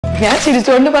ഞാൻ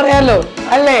ചിരിച്ചോണ്ട് പറയാലോ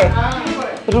അല്ലേ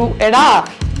എടാ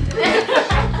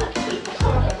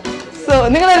സോ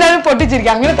നിങ്ങൾ എല്ലാവരും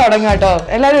പൊട്ടിച്ചിരിക്കുക അങ്ങനെ തുടങ്ങുക കേട്ടോ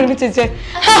എല്ലാവരും ഒരുമിച്ച്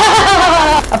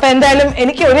അപ്പൊ എന്തായാലും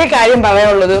എനിക്ക് ഒരേ കാര്യം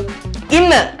പറയാനുള്ളത്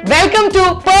ഇന്ന് welcome to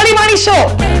Pearle Mani show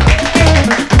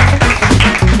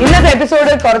ഇന്നത്തെ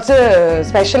എപ്പിസോഡ് കുറച്ച്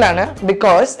സ്പെഷ്യൽ ആണ്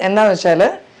ബിക്കോസ് എന്താന്ന് വെച്ചാല്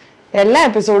എല്ലാ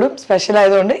എപ്പിസോഡും സ്പെഷ്യൽ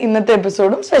ആയതുകൊണ്ട് ഇന്നത്തെ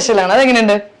എപ്പിസോഡും സ്പെഷ്യൽ ആണ്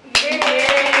അതെങ്ങനെയുണ്ട്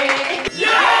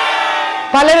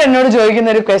പലരും എന്നോട് ചോദിക്കുന്ന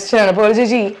ഒരു ക്വസ്റ്റ്യൻ ആണ് പേർളി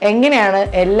ചേച്ചി എങ്ങനെയാണ്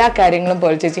എല്ലാ കാര്യങ്ങളും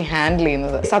പേർളി ചേച്ചി ഹാൻഡിൽ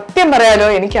ചെയ്യുന്നത് സത്യം പറയാലോ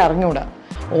എനിക്ക് അറിഞ്ഞൂടാ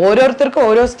ഓരോരുത്തർക്കും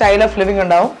ഓരോ സ്റ്റൈൽ ഓഫ് ലിവിംഗ്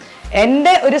ഉണ്ടാവും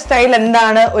എൻ്റെ ഒരു സ്റ്റൈൽ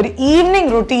എന്താണ് ഒരു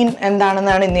ഈവനിങ് റുട്ടീൻ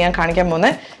എന്താണെന്നാണ് ഇന്ന് ഞാൻ കാണിക്കാൻ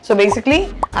പോകുന്നത് സോ ബേസിക്കലി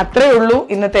അത്രേ ഉള്ളൂ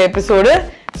ഇന്നത്തെ episode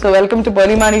so welcome to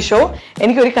Pearle Mani show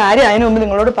എനിക്കൊരു കാര്യം അതിനു മുമ്പ്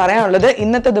നിങ്ങളോട് പറയാനുള്ളത്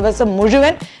ഇന്നത്തെ ദിവസം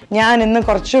മുഴുവൻ ഞാൻ ഇന്ന്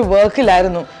കുറച്ച്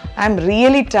വർക്കിലായിരുന്നു ഐ എം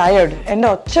റിയലി ടയേർഡ് എൻ്റെ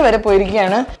ഒച്ച വരെ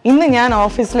പോയിരിക്കുകയാണ് ഇന്ന് ഞാൻ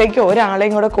ഓഫീസിലേക്ക്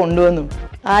ഒരാളെയും കൂടെ കൊണ്ടുവന്നു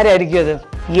ആരായിരിക്കും അത്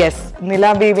യെസ്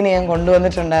നില ബേബിനെ ഞാൻ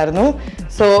കൊണ്ടുവന്നിട്ടുണ്ടായിരുന്നു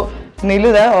സോ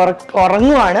നിലുത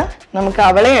ഉറങ്ങുവാണ് നമുക്ക്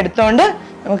അവളെ എടുത്തോണ്ട്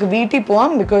നമുക്ക് വീട്ടിൽ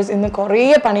പോവാം ബിക്കോസ് ഇന്ന് കുറേ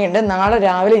പണിയുണ്ട് നാളെ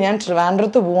രാവിലെ ഞാൻ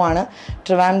ട്രിവാൻഡ്രത്ത് പോവാണ്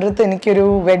ട്രിവാൻഡ്രത്ത് എനിക്കൊരു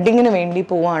വെഡ്ഡിങ്ങിന് വേണ്ടി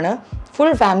പോവാണ്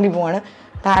ഫുൾ ഫാമിലി പോവാണ്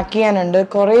പാക്ക് ചെയ്യാനുണ്ട്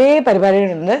കുറേ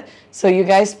പരിപാടികളുണ്ട് so you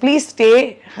guys please stay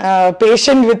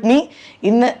patient with me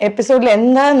ഇന്ന് എപ്പിസോഡിൽ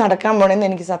എന്താണ് നടക്കാൻ പോണെന്ന്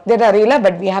എനിക്ക് സത്യമായിട്ട് അറിയില്ല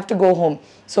but we have to go home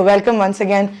so welcome once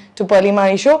again to Pearle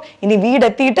Mani show ഇനി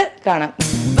വീടെത്തിയിട്ട് കാണാം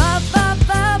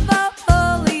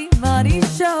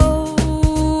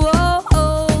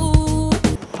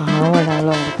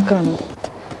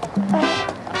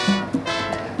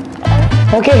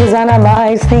Okay, Hizana,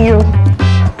 bye. See you.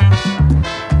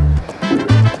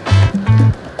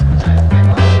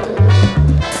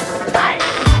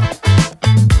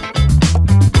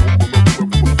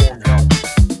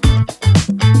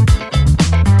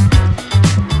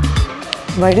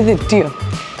 വഴി തെറ്റിയോ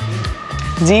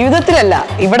ജീവിതത്തിലല്ല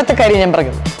ഇവിടത്തെ കാര്യം ഞാൻ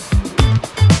പറഞ്ഞു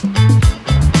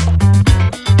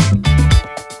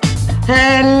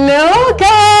hello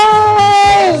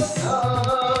guys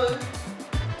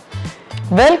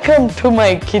welcome to my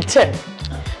kitchen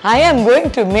I am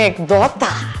going to make ദോത്ത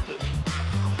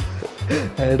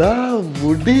എടാ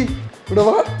മുടി ഇവിടെ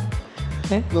വാ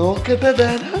നോക്കട്ടെ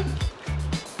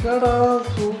ഡാഡാ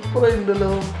സൂപ്പർ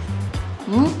ഉണ്ടല്ലോ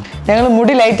ഞങ്ങൾ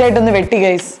മുടി ലൈറ്റ് ആയിട്ടൊന്ന് വെട്ടി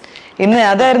ഗൈസ് ഇന്ന്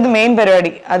അതായിരുന്നു മെയിൻ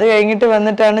പരിപാടി അത് കഴിഞ്ഞിട്ട്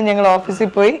വന്നിട്ടാണ് ഞങ്ങൾ ഓഫീസിൽ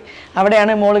പോയി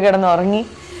അവിടെയാണ് മോള് കിടന്ന് ഉറങ്ങി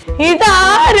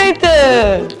ഇതാരത്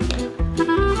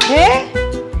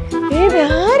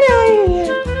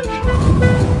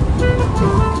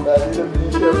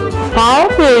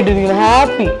ഹാപ്പി ആയിട്ടിരിക്കുന്നു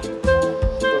ഹാപ്പി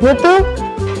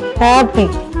ഹാപ്പി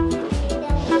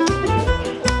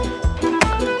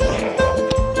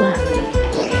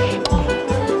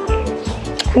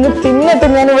ഇന്ന് തിന്നിട്ട്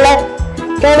ഞാനിവിടെ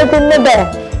തിന്നട്ടെ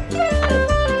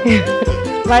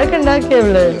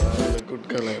വഴക്കുണ്ടാക്കിയവള്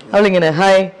അവളിങ്ങനെ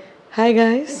ഹായ് ഹായ്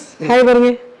ഗൈസ് ഹായ്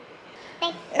പറഞ്ഞു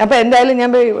അപ്പൊ എന്തായാലും ഞാൻ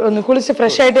ഒന്ന് കുളിച്ച്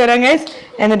ഫ്രഷ് ആയിട്ട് വരാം ഗൈസ്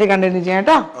എന്നിട്ട് കണ്ടിന്യൂ ചെയ്യാം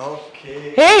കേട്ടോ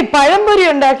ഏയ് പഴംപൊരി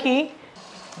ഉണ്ടാക്കി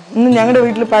ഇന്ന് ഞങ്ങളുടെ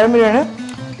വീട്ടിൽ പഴംപൊരിയാണ്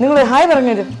നിങ്ങൾ ഹായ്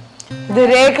പറഞ്ഞത് ഇത്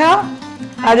രേഖ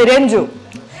അത് രഞ്ജു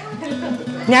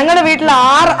ഞങ്ങളുടെ വീട്ടിൽ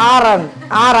ആറാണ്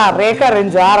രേഖ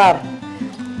രഞ്ജു ആർ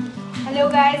हेलो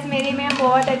गाइस मेरी मैम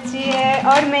बहुत अच्छी है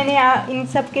और मैंने इन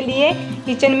सब के लिए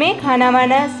किचन में खाना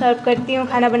वाना सर्व करती हूँ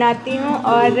खाना बनाती हूँ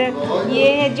और ये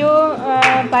है जो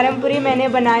परमपुरी मैंने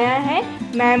बनाया है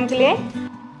मैम के लिए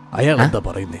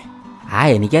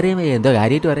എനിക്കറിയാം എന്തോ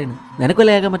കാര്യമായിട്ട് പറയുന്നു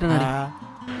നിനക്കല്ലേ കേൾക്കാൻ പറ്റണ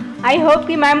आई होप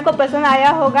कि मैम को पसंद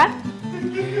आया होगा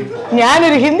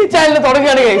ഞാനൊരു ഹിന്ദി ചാനൽ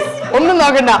തുടങ്ങിയാണ് ഗൈസ് ഒന്നും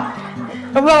നോക്കണ്ട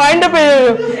വൈൻഡപ്പ്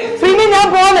പിന്നെ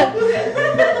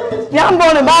ഞാൻ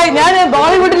പോണ് ബൈ ഞാൻ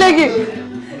बॉलीवुड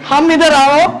हम इधर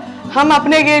आओ हम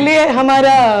अपने के लिए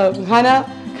हमारा खाना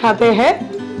खाते हैं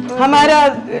हमारा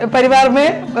परिवार में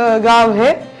गांव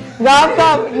है गांव का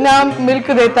नाम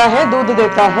मिल्क देता है दूध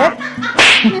देता है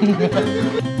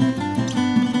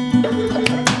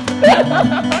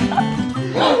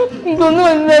ഇതൊന്നും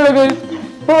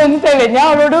മനസ്സിലായില്ല ഞാൻ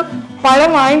അവളോട്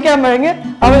പഴം വാങ്ങിക്കാൻ പറഞ്ഞ്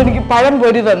അവൾ എനിക്ക് പഴം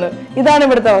പൊരി തന്നു ഇതാണ്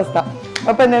ഇവിടുത്തെ അവസ്ഥ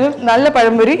അപ്പൊ എന്തായാലും നല്ല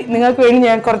പഴംപൊരി നിങ്ങൾക്ക് വേണ്ടി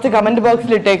ഞാൻ കുറച്ച് കമന്റ്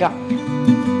ബോക്സിൽ ഇട്ടേക്കാം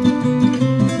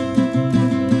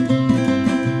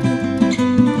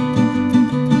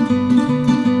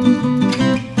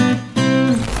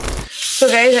സോ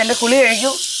ഗൈസ് എൻ്റെ കുളി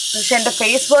കഴിഞ്ഞു പക്ഷെ എൻ്റെ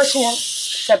ഫേസ് വാഷ് ഞാൻ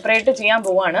സെപ്പറേറ്റ് ചെയ്യാൻ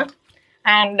പോവാണ്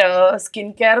ആൻഡ് സ്കിൻ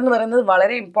കെയർ എന്ന് പറയുന്നത്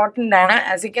വളരെ ഇമ്പോർട്ടൻ്റ് ആണ്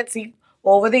as you can see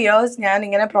over the years ഞാൻ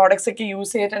ഇങ്ങനെ പ്രോഡക്ട്സ് ഒക്കെ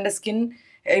യൂസ് ചെയ്തിട്ട് എൻ്റെ സ്കിൻ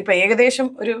ഇപ്പം ഏകദേശം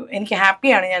എനിക്ക്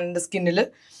ഹാപ്പിയാണ് ഞാൻ എൻ്റെ സ്കിന്നിൽ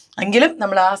എങ്കിലും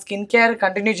നമ്മൾ ആ സ്കിൻ കെയർ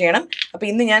കണ്ടിന്യൂ ചെയ്യണം അപ്പോൾ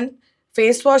ഇന്ന് ഞാൻ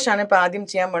ഫേസ് വാഷ് ആണ് ഇപ്പോൾ ആദ്യം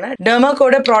ചെയ്യാൻ പോണത്.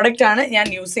 ഡെർമാക്കോയുടെ പ്രോഡക്റ്റ് ആണ് ഞാൻ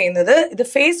യൂസ് ചെയ്യുന്നത്. ഇത്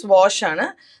ഫേസ് വാഷ് ആണ്.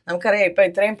 നമുക്കറിയാം ഇപ്പോൾ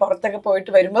ഇത്രയും പുറത്തൊക്കെ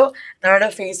പോയിട്ട് വരുമ്പോൾ നമ്മുടെ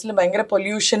ഫേസിൽ ഭയങ്കര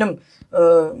പൊല്യൂഷനും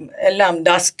എല്ലാം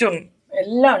ഡസ്റ്റും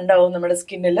എല്ലാം ഉണ്ടാവും നമ്മുടെ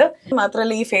സ്കിന്നിൽ.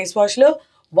 മാത്രമല്ല ഈ ഫേസ് വാഷിൽ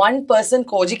 1%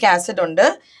 കോജിക് ആസിഡ് ഉണ്ട്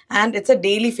and it's A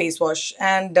daily face wash.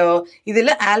 And ഇതിൽ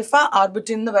ആൽഫ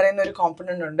ആർബുറ്റിൻ എന്ന് പറയുന്ന ഒരു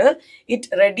കോമ്പണൻ്റ് ഉണ്ട്. It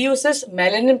reduces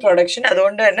melanin production.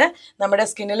 അതുകൊണ്ട് തന്നെ നമ്മുടെ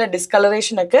സ്കിന്നിലെ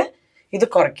ഡിസ്കളറേഷൻ ഒക്കെ ഇത്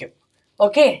കുറയ്ക്കും.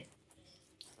 ഓക്കെ,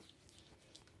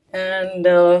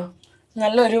 ആൻഡ്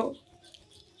നല്ലൊരു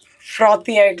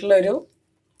ഫ്രോത്തി ആയിട്ടുള്ളൊരു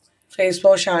ഫേസ്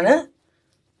വാഷാണ്.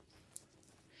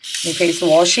 ഫേസ്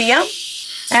വാഷ് ചെയ്യാം.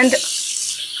 ആൻഡ്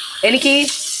എനിക്ക് ഈ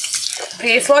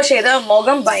ഫേസ് വാഷ് ചെയ്ത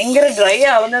മുഖം ഭയങ്കര ഡ്രൈ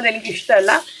ആവുന്നത് എനിക്ക്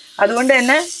ഇഷ്ടമല്ല. അതുകൊണ്ട്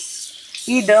തന്നെ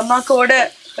ഈ ഡെർമാക്കോയുടെ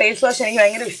ഫേസ് വാഷ് എനിക്ക്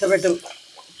ഭയങ്കര ഇഷ്ടപ്പെട്ടു.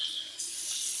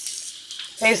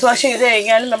 ഫേസ് വാഷ് ചെയ്ത്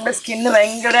കഴിഞ്ഞാൽ നമ്മുടെ സ്കിന്ന്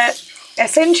ഭയങ്കര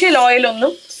എസെൻഷ്യൽ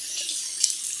ഓയിലൊന്നും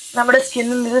നമ്മുടെ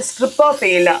സ്കിന്നിൽ ഇത് സ്ട്രിപ്പ് ഓഫ്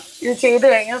ചെയ്യില്ല. ഇത് ചെയ്ത്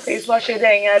കഴിഞ്ഞാൽ ഫേസ് വാഷ് ചെയ്ത്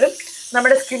കഴിഞ്ഞാലും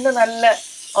നമ്മുടെ സ്കിന്ന് നല്ല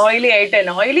ഓയിലി ആയിട്ട്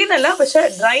തന്നെ, ഓയിലി എന്നല്ല പക്ഷെ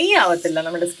ഡ്രൈ ആവത്തില്ല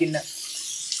നമ്മുടെ സ്കിന്ന്.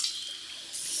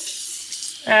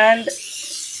 ആൻഡ്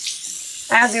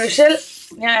ആസ് യൂഷ്വൽ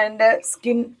ഞാൻ എൻ്റെ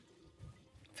സ്കിൻ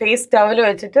ഫേസ് ടവൽ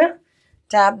വെച്ചിട്ട്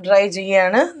ടാപ്പ് ഡ്രൈ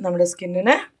ചെയ്യുകയാണ് നമ്മുടെ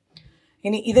സ്കിന്നിന്.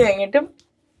 ഇനി ഇത് കഴിഞ്ഞിട്ടും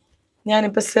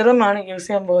ഞാനിപ്പോൾ സിറമാണ് യൂസ്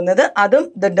ചെയ്യാൻ പോകുന്നത്. അതും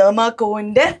ദ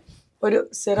ഡെർമാക്കോവിൻ്റെ ഒരു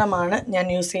സിറമാണ് ഞാൻ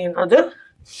യൂസ് ചെയ്യുന്നത്.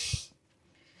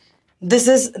 This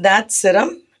is that serum.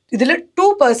 ഇതിൽ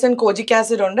 2% കോജിക്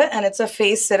ആസിഡ് ഉണ്ട് and it's A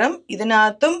face serum.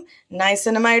 ഇതിനകത്തും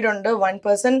നൈസിനമൈഡ് ഉണ്ട്,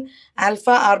 1% ആൽഫ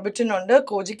ആർബിറ്റിൻ ഉണ്ട്,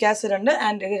 കോജിക് ആസിഡ് ഉണ്ട്.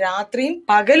 ആൻഡ് ഇത് രാത്രിയും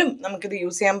പകലും നമുക്കിത്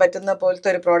യൂസ് ചെയ്യാൻ പറ്റുന്ന പോലത്തെ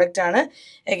ഒരു പ്രോഡക്റ്റ് ആണ്.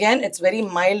 Again it's very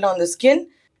mild on the skin.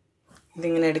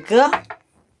 ഇതിങ്ങനെ എടുക്കുക,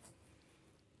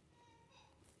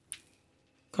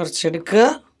 കുറച്ചെടുക്കുക.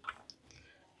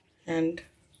 And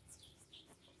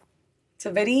it's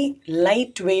A very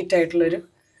light weight ആയിട്ടുള്ളൊരു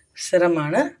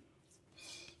സിറമാണ്.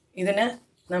 ഇതിന്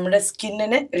നമ്മുടെ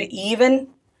സ്കിന്നിന് ഒരു ഈവൻ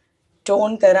ടോൺ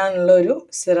തരാനുള്ള ഒരു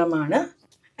സിറമാണ്.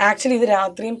 ആക്ച്വലി ഇത്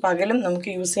രാത്രിയും പകലും നമുക്ക്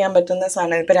യൂസ് ചെയ്യാൻ പറ്റുന്ന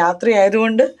സാധനം. ഇപ്പോൾ രാത്രി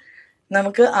ആയതുകൊണ്ട്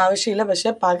നമുക്ക് ആവശ്യമില്ല,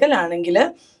 പക്ഷേ പകലാണെങ്കിൽ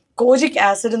കോജിക്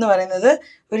ആസിഡ് എന്ന് പറയുന്നത്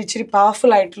ഒരു ഇച്ചിരി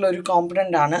പവർഫുൾ ആയിട്ടുള്ള ഒരു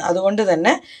കോമ്പണൻ്റ് ആണ്. അതുകൊണ്ട്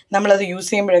തന്നെ നമ്മളത്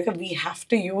use ചെയ്യുമ്പോഴൊക്കെ we have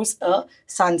to use A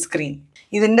sunscreen.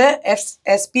 ഇതിൻ്റെ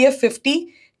SPF 50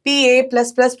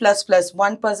 PA++++,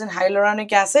 1%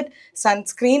 hyaluronic acid,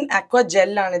 sunscreen, aqua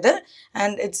gel ആണിത്.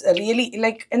 ആൻഡ് ഇറ്റ്സ് റിയലി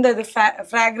ലൈക്ക് എന്താ ഇത്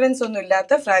ഫ്രാഗ്രൻസ് ഒന്നും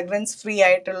ഇല്ലാത്ത ഫ്രാഗ്രൻസ് ഫ്രീ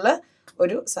ആയിട്ടുള്ള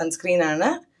ഒരു സൺസ്ക്രീൻ ആണ്.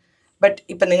 ബട്ട്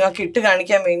ഇപ്പം നിങ്ങൾക്ക് ഇട്ട്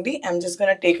കാണിക്കാൻ വേണ്ടി I am just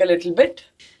gonna take A little bit.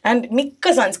 And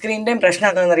മിക്ക സൺസ്ക്രീനിൻ്റെയും പ്രശ്നം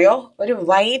എന്താണെന്നറിയോ, ഒരു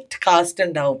വൈറ്റ് കാസ്റ്റ്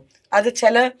ഉണ്ടാവും. അത്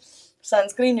ചില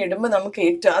സൺസ്ക്രീൻ ഇടുമ്പോൾ നമുക്ക്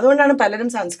ഏറ്റവും, അതുകൊണ്ടാണ് പലരും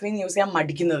സൺസ്ക്രീൻ യൂസ് ചെയ്യാൻ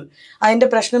മടിക്കുന്നത്. അതിൻ്റെ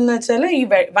പ്രശ്നം എന്ന് വെച്ചാൽ ഈ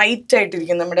വൈറ്റ്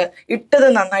ആയിട്ടിരിക്കും. നമ്മുടെ ഇട്ടത്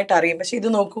നന്നായിട്ട് അറിയും, പക്ഷെ ഇത്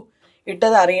നോക്കൂ,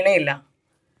 ഇട്ടത് അറിയണേ ഇല്ല.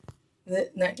 ഇത്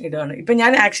ഇടുകയാണ്. ഇപ്പം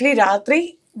ഞാൻ ആക്ച്വലി രാത്രി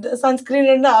സൺസ്ക്രീൻ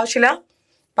ഇടേണ്ട ആവശ്യമില്ല,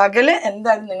 പകല്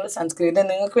എന്തായാലും നിങ്ങൾ സൺസ്ക്രീൻ. ഇത്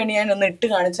നിങ്ങൾക്ക് വേണ്ടി ഞാൻ ഒന്ന് ഇട്ട്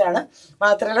കാണിച്ചാണ്.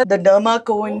 മാത്രമല്ല ദ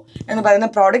ഡെർമാക്കോയിൻ എന്ന്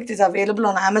പറയുന്ന product is available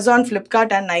on Amazon,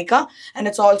 Flipkart and Nykaa, and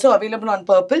it's also available on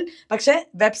purple. പക്ഷേ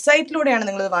വെബ്സൈറ്റിലൂടെയാണ്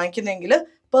നിങ്ങളിത് വാങ്ങിക്കുന്നതെങ്കിൽ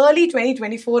Pearle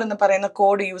 2024 എന്ന് പറയുന്ന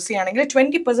കോഡ് യൂസ് ചെയ്യുകയാണെങ്കിൽ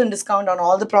 20% discount on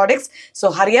all the products. So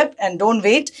hurry up and don't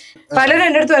wait. പലരും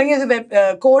എൻ്റെ അടുത്ത് പറഞ്ഞ് ഇത്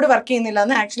കോഡ് വർക്ക് ചെയ്യുന്നില്ല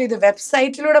എന്ന്. ആക്ച്വലി ഇത്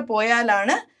വെബ്സൈറ്റിലൂടെ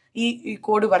പോയാലാണ് ഈ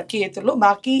കോഡ് വർക്ക് ചെയ്യത്തുള്ളൂ.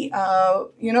 ബാക്കി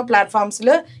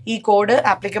പ്ലാറ്റ്ഫോംസിൽ ഈ കോഡ്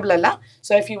ആപ്ലിക്കബിൾ അല്ല.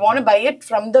 So if you want by it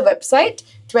from the website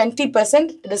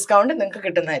 20% discount നിങ്ങൾക്ക്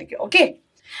കിട്ടുന്നതായിരിക്കും. Okay,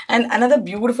 and another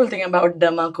beautiful thing about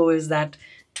Dermaco is that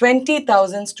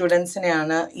 20,000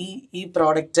 സ്റ്റുഡൻസിനെയാണ് ഈ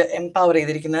പ്രോഡക്റ്റ് എംപവർ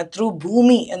ചെയ്തിരിക്കുന്നത് ത്രൂ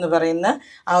ഭൂമി എന്ന് പറയുന്ന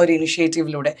ആ ഒരു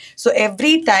ഇനിഷ്യേറ്റീവിലൂടെ. So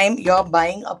every time you are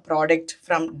buying A product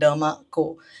from Dermaco,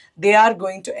 they are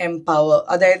going to empower.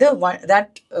 അതായത് that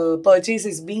purchase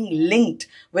is being linked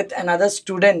with another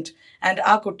student and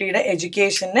ആ കുട്ടിയുടെ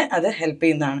എഡ്യൂക്കേഷനെ അത് ഹെൽപ്പ്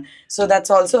ചെയ്യുന്നതാണ്. So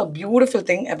that's also A beautiful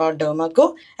thing about Dermaco.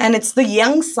 And it's the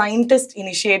young scientist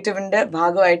ഇനിഷ്യേറ്റീവിൻ്റെ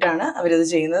ഭാഗമായിട്ടാണ് അവരിത്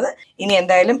ചെയ്യുന്നത്. ഇനി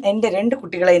എന്തായാലും എൻ്റെ 2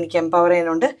 കുട്ടികളെ എനിക്ക് എംപവർ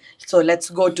ചെയ്യാനുണ്ട്. So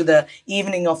let's go to the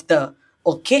evening of the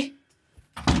okay.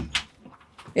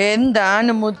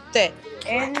 എന്താണ് മുത്തേ,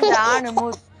 എന്താണ്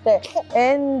മുത്തേ,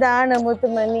 എന്താണ്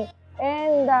മുത്തുമണി,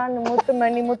 എന്താണ്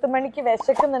മുത്തുമണി? മുത്തുമണിക്ക്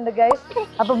വിശക്കുന്നുണ്ട് ഗൈസ്.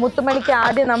 അപ്പൊ മുത്തുമണിക്ക്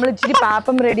ആദ്യം നമ്മൾ ഇച്ചിരി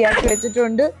പാപ്പം റെഡിയാക്കി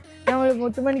വെച്ചിട്ടുണ്ട്. നമ്മൾ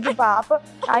മുത്തുമണിക്ക് പാപ്പം,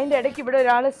 അതിൻ്റെ ഇടയ്ക്ക് ഇവിടെ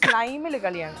ഒരാൾ സ്ലൈമിൽ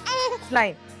കളിയാണ്.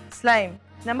 സ്ലൈം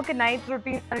നമുക്ക് നൈറ്റ്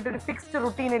റുട്ടീൻ ആയിട്ടൊരു ഫിക്സ്ഡ്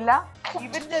റുട്ടീൻ ഇല്ല.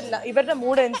 ഇവരുടെ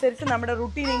മൂഡ് അനുസരിച്ച് നമ്മുടെ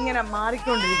റുട്ടീൻ ഇങ്ങനെ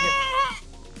മാറിക്കൊണ്ടിരിക്കും.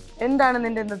 എന്താണ്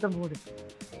നിന്റെ ഇന്നത്തെ മൂഡ്?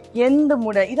 എന്ത്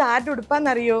മൂഡ്? ഇത് ആരുടെ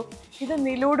ഉടുപ്പാന്നറിയോ? ഇത്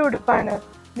നിലൂടെ ഉടുപ്പാണ്.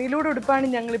 നിലൂടെ ഉടുപ്പാണ്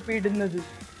ഞങ്ങളിപ്പോൾ ഇടുന്നത്.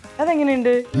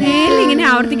 അതെങ്ങനെയുണ്ട്? ഇങ്ങനെ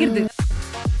ആവർത്തിക്കരുത്.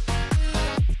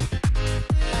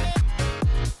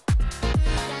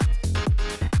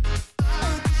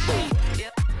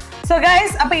 സോ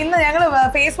ഗൈസ്, അപ്പൊ ഇന്ന് ഞങ്ങൾ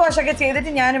ഫേസ് വാഷ് ഒക്കെ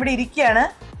ചെയ്തിട്ട് ഞാൻ ഇവിടെ ഇരിക്കുകയാണ്.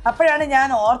 അപ്പോഴാണ് ഞാൻ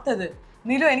ഓർത്തത്,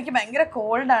 നിലു എനിക്ക് ഭയങ്കര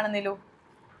കോൾഡാണ് നിലു.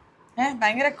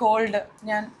 ഭയങ്കര കോൾഡ്.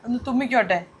 ഞാൻ ഒന്ന്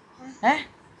തുമ്മിക്കോട്ടെ?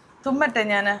 തുമ്മട്ടെ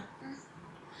ഞാന്?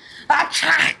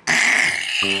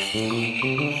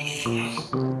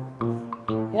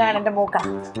 ഇതാണ് എന്റെ മൂക്ക.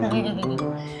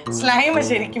 സ്ലൈം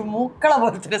ശരിക്കും മൂക്കള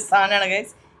പോലത്തെ ഒരു സാധനമാണ്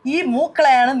ഗൈസ്. ഈ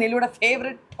മൂക്കളയാണ് നിലുയുടെ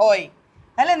ഫേവറേറ്റ് ടോയ്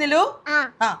അല്ലേ നിലു?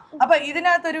 അപ്പൊ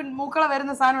ഇതിനകത്തൊരു മൂക്കള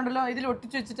വരുന്ന സാധനം ഉണ്ടല്ലോ, ഇതിൽ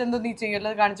ഒട്ടിച്ചു വെച്ചിട്ട് എന്തോ നീ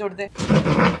ചെയ്യുമല്ലോ, കാണിച്ചു കൊടുത്തേ.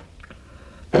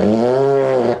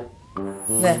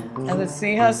 അത്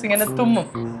ശ്രീഹാസ് ഇങ്ങനെ തുമ്മും.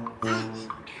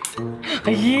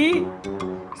 അയ്യേ,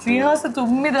 ശ്രീഹാസ്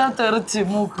തുമ്മിതാ തെറിച്ച്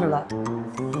മൂക്കള.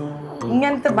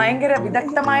 ഇങ്ങനത്തെ ഭയങ്കര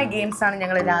വിദഗ്ധമായ ഗെയിംസ് ആണ്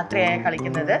ഞങ്ങൾ രാത്രിയായ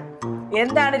കളിക്കുന്നത്.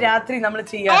 എന്താണ് രാത്രി നമ്മൾ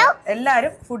ചെയ്യാറ്?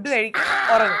 എല്ലാരും ഫുഡ് കഴിക്കും,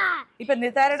 ഉറങ്ങും. ഇപ്പൊ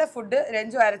നിതാരയുടെ ഫുഡ്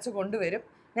രഞ്ജു അരച്ച് കൊണ്ടുവരും.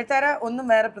 നിതാര ഒന്നും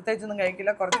വേറെ പ്രത്യേകിച്ചൊന്നും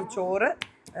കഴിക്കില്ല. കുറച്ച് ചോറ്,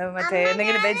 മറ്റേ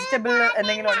എന്തെങ്കിലും വെജിറ്റബിൾ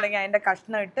എന്തെങ്കിലും ഉണ്ടെങ്കിൽ അതിൻ്റെ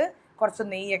കഷ്ണം ഇട്ട് കുറച്ച്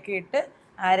നെയ്യൊക്കെ ഇട്ട്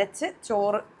അരച്ച്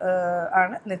ചോറ്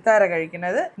ആണ് നിതാര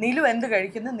കഴിക്കുന്നത്. നിലു എന്ത്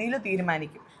കഴിക്കുന്നു നിലു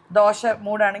തീരുമാനിക്കും. ദോശ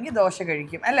മൂടാണെങ്കിൽ ദോശ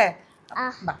കഴിക്കും അല്ലേ?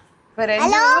 ഇപ്പൊ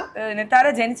രഞ്ജു, നിതാര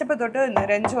ജനിച്ചപ്പോ തൊട്ട്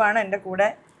രഞ്ജു ആണ് എന്റെ കൂടെ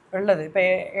ഉള്ളത്. ഇപ്പൊ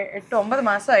 8-9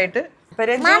 മാസമായിട്ട്. ഇപ്പൊ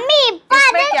രഞ്ജു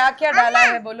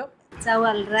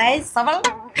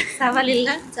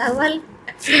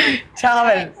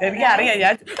ചവൽ എനിക്കറിയാം.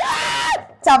 ഞാൻ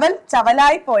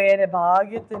ചവലായി പോയേനെ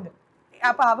ഭാഗ്യത്തിന്.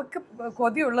 അപ്പൊ അവക്ക്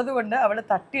കൊതി ഉള്ളത് കൊണ്ട് അവള്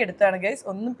തട്ടിയെടുത്താണ് ഗൈസ്.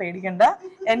 ഒന്നും പേടിക്കണ്ട,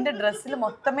 എന്റെ ഡ്രസ്സിൽ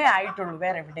മൊത്തമേ ആയിട്ടുള്ളൂ,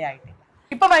 വേറെ എവിടെ ആയിട്ടില്ല.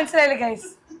 ഇപ്പൊ മനസ്സിലായില്ലേ guys?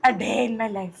 a day in my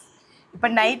life. ഇപ്പൊ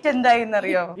നൈറ്റ്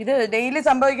എന്തായെന്നറിയോ? ഇത് ഡെയിലി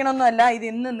സംഭവിക്കണമെന്നല്ല, ഇത്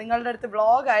ഇന്ന് നിങ്ങളുടെ അടുത്ത്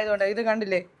വ്ളോഗ് ആയതുകൊണ്ട്. ഇത്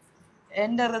കണ്ടില്ലേ,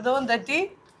 എന്റെ ഹൃദയവും തെറ്റി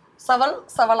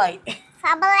സവളായി.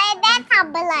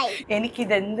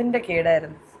 എനിക്കിത് എന്തിന്റെ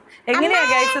കേടായിരുന്നു. എങ്ങനെയാ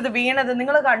ഗൈസ് ഇത് വീണത്?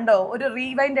 നിങ്ങൾ കണ്ടോ? ഒരു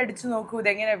റീവൈൻഡ് അടിച്ചു നോക്കൂ ഇത്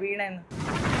എങ്ങനെയാ വീണെന്ന്.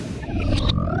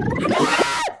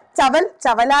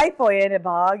 ചവലായി പോയേനെ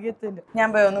ഭാഗ്യത്തിന്. ഞാൻ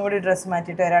പോയി ഒന്നുകൂടി ഡ്രസ്സ്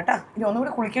മാറ്റിട്ട് വരാട്ടാ. ഇനി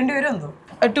ഒന്നുകൂടി കുളിക്കേണ്ടി വരും എന്തോ.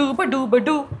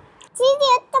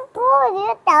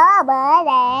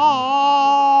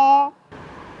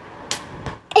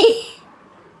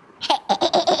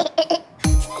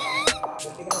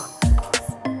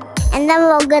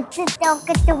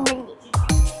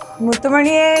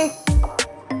 മുത്തുമണിയെ,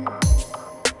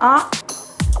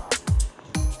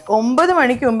 9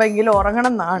 മണിക്ക് മുമ്പെങ്കിലും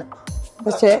ഉറങ്ങണം എന്നാണ്.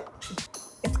 പക്ഷേ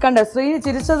കണ്ടോ ശ്രീ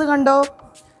ചിരിച്ചത് കണ്ടോ?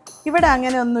 ഇവിടെ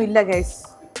അങ്ങനെ ഒന്നും ഇല്ല ഗൈസ്.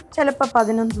 ചിലപ്പോ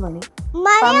 11 മണി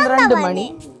 12 മണി.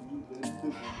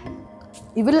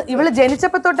 ഇവള്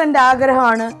ജനിച്ചപ്പോ തൊട്ട് എൻ്റെ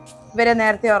ആഗ്രഹമാണ് ഇവരെ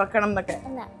നേരത്തെ ഉറക്കണം എന്നൊക്കെ.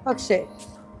 പക്ഷേ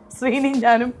ശ്രീനിയും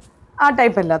ഞാനും ആ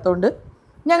ടൈപ്പ് അല്ലാത്തതുകൊണ്ട്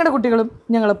ഞങ്ങളുടെ കുട്ടികളും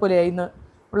ഞങ്ങളെപ്പോലെ ആയിന്ന്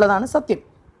ഉള്ളതാണ് സത്യം.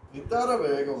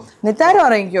 നിതാര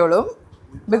ഉറങ്ങിക്കോളും.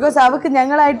 ബിക്കോസ് അവർക്ക്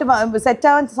ഞങ്ങളായിട്ട്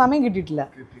സെറ്റാവാൻ സമയം കിട്ടിയിട്ടില്ല.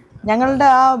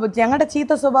 ഞങ്ങളുടെ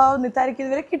ചീത്ത സ്വഭാവം നിതാരയ്ക്ക്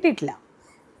ഇതുവരെ കിട്ടിയിട്ടില്ല.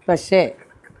 പക്ഷേ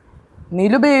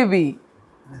നിലു ബേബി,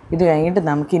 ഇത് കഴിഞ്ഞിട്ട്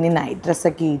നമുക്കിനി നൈറ്റ്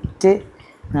ഡ്രസ്സൊക്കെ ഇട്ട്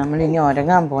നമ്മളിനി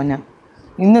ഉറങ്ങാൻ പോന്ന.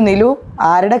 ഇന്ന് നിലു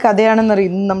ആരുടെ കഥയാണെന്നറിയാം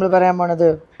ഇന്ന് നമ്മൾ പറയാൻ പോണത്?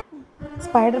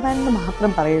 സ്പൈഡർമാനിന്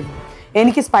മാത്രം പറയുന്നു.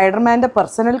 എനിക്ക് സ്പൈഡർമാൻ്റെ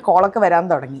പേഴ്സണൽ കോളൊക്കെ വരാൻ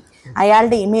തുടങ്ങി.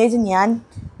 അയാളുടെ ഇമേജ് ഞാൻ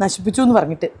നശിപ്പിച്ചു എന്ന്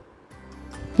പറഞ്ഞിട്ട്.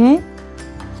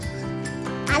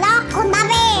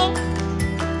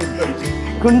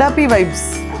 കുണ്ടാപ്പി വൈബ്സ്.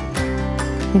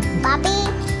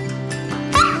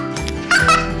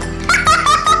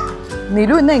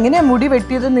 നിലു ഇന്ന് എങ്ങനെയാ മുടി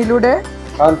വെട്ടിയത്? നിലുടെ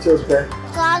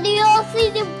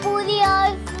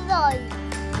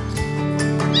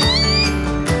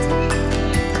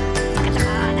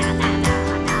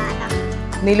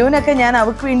നിലുവിനൊക്കെ ഞാൻ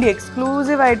അവൾക്ക് വേണ്ടി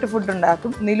എക്സ്ക്ലൂസീവ് ആയിട്ട് ഫുഡ്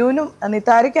ഉണ്ടാക്കും. നിലുവിനും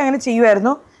നിതാരയ്ക്ക് അങ്ങനെ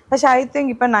ചെയ്യുമായിരുന്നു. പക്ഷെ ഐ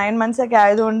തിങ്ക് ഇപ്പം 9 months ഒക്കെ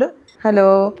ആയതുകൊണ്ട്. Hello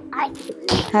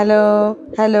hello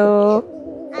hello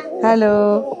hello.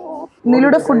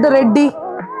 നിലുടെ food ready.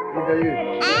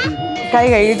 കൈ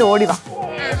കഴുകിയിട്ട് ഓടി വാ.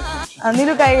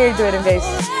 നിലു കൈ കഴുകിയിട്ട് വരും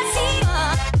ഗൈസ്.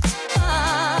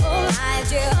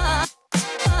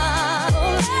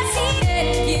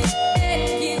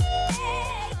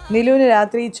 നിലുവിന്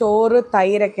രാത്രി ചോറ്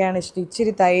തൈരൊക്കെയാണ് ഇഷ്ടം.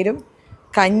 ഇച്ചിരി തൈരും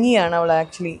കഞ്ഞിയാണ് അവൾ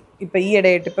ആക്ച്വലി ഇപ്പം ഈ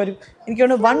ഇടയായിട്ട് ഇപ്പം ഒരു എനിക്ക്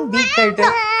തോന്നുന്നു 1 week ആയിട്ട്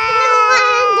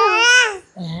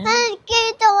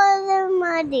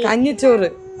കഞ്ഞിച്ചോറ്.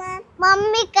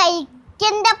 മമ്മി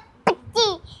കഴിക്കണ്ട.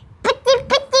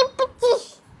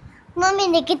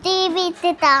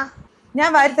 ഞാൻ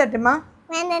വാരി തട്ടുമ്മ.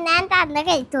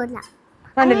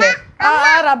 കണ്ടില്ലേ ആ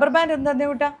റബ്ബർ ബാൻഡ് എന്താ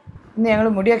കൂട്ടാ? ഇന്ന് ഞങ്ങൾ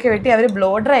മുടിയൊക്കെ വെട്ടി അവർ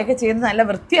ബ്ലോഡറൊക്കെ ചെയ്ത് നല്ല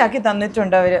വൃത്തിയാക്കി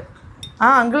തന്നിട്ടുണ്ട് അവർ. ആ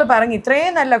അങ്കിള് പറഞ്ഞു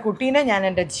ഇത്രയും നല്ല കുട്ടീനെ ഞാൻ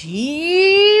എൻ്റെ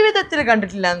ജീവിതത്തിൽ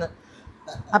കണ്ടിട്ടില്ല എന്ന്.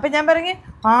 അപ്പം ഞാൻ പറഞ്ഞു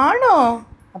ആണോ?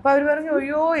 അപ്പം അവർ പറഞ്ഞു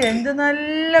അയ്യോ എന്ത്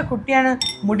നല്ല കുട്ടിയാണ്,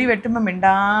 മുടി വെട്ടുമ്പോൾ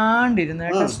മിണ്ടാണ്ടിരുന്നു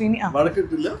കേട്ടോ ശ്രീനി.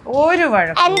 ഒരു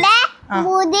വഴക്കം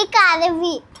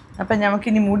അപ്പം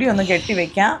നമുക്കിനി മുടി ഒന്ന് കെട്ടി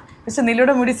വെക്കാം. പക്ഷെ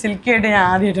നിലയുടെ മുടി സിൽക്കി ആയിട്ട് ഞാൻ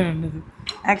ആദ്യമായിട്ട് കണ്ടത്.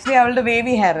 ആക്ച്വലി അവളുടെ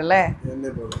വേവി ഹെയർ അല്ലേ?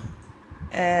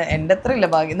 എൻ്റെ അത്ര ഇല്ല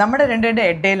ഭാഗ്യം. നമ്മുടെ രണ്ടുപേരുടെ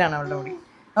ഇടയിലാണ് അവളുടെ മുടി.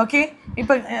 ഓക്കെ,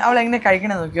 ഇപ്പം അവൾ എങ്ങനെ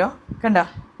കഴിക്കണേ നോക്കിയോ, കണ്ടോ?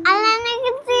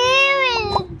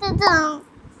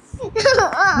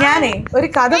 ഞാനേ ഒരു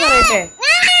കഥ പറയട്ടെ.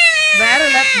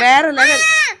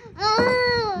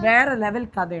 വേറെ ലെവൽ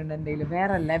കഥയുണ്ട് എൻ്റെ കയ്യിൽ,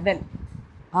 വേറെ ലെവൽ.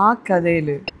 ആ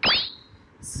കഥയില്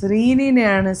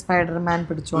ശ്രീനിനെയാണ് സ്പൈഡർമാൻ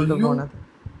പിടിച്ചോണ്ട് പോണത്.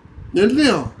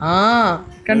 ആ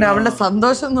കണ്ട അവളുടെ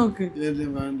സന്തോഷം നോക്ക്.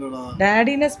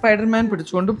 ഡാഡിനെ സ്പൈഡർമാൻ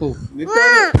പിടിച്ചോണ്ട് പോകും.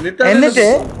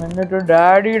 എന്നിട്ട്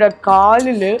ഡാഡിയുടെ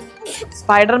കാലില്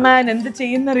സ്പൈഡർമാൻ എന്ത്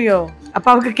ചെയ്യുന്നറിയോ? അപ്പൊ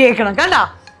അവർക്ക് കേക്കണം. കണ്ട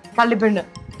കള്ളിപ്പെണ്ണ്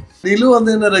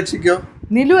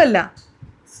നിലു അല്ല,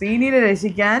 ശ്രീനിനെ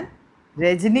രക്ഷിക്കാൻ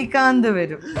രജനികാന്ത്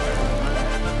വരും.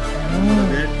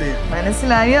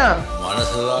 മനസ്സിലായോ?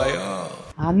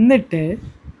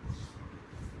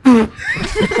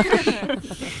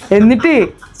 എന്നിട്ട്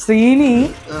ശ്രീനി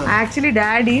ആക്ച്വലി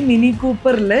ഡാഡി മിനി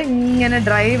കൂപ്പറിൽ ഇങ്ങനെ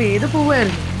ഡ്രൈവ് ചെയ്ത്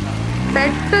പോവായിരുന്നു.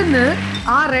 പെട്ടെന്ന്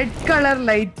ആ റെഡ് കളർ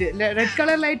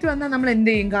ലൈറ്റ് വന്നാൽ നമ്മൾ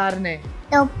എന്ത് ചെയ്യും? കാറിനെ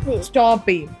സ്റ്റോപ്പ്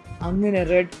ചെയ്യും. അങ്ങനെ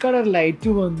റെഡ് കളർ ലൈറ്റ്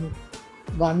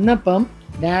വന്നപ്പം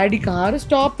ഡാഡി കാറ്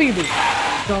സ്റ്റോപ്പ്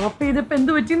ചെയ്തപ്പോ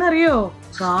എന്ത് പറ്റിയെന്നറിയോ?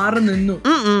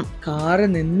 കാറ്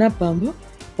നിന്നപ്പം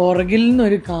പുറകിൽ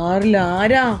നിന്നൊരു കാറിൽ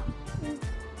ആരാ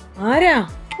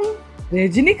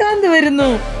രജനികാന്ത് വരുന്നു.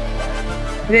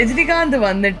 രജനികാന്ത്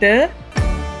വന്നിട്ട്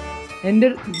എന്റെ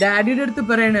ഡാഡിയുടെ അടുത്ത്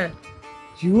പറയണ്,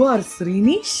 യു ആർ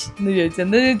ശ്രീനീഷ് എന്ന് ചോദിച്ചു.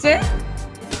 എന്താ ചോദിച്ചേ?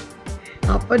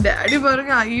 അപ്പൊ ഡാഡി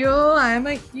പറഞ്ഞു, അയ്യോ I am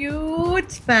a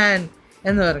huge fan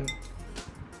എന്ന് പറഞ്ഞു.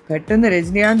 പെട്ടെന്ന്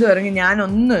രജനികാന്ത് പറഞ്ഞു,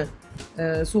 ഞാനൊന്ന്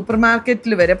സൂപ്പർ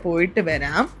മാർക്കറ്റിൽ വരെ പോയിട്ട്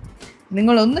വരാം,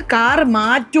 നിങ്ങളൊന്ന് കാറ്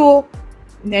മാറ്റുമോ,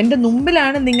 എൻ്റെ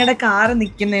മുമ്പിലാണ് നിങ്ങളുടെ കാറ്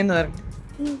നിൽക്കുന്നതെന്ന് പറഞ്ഞു.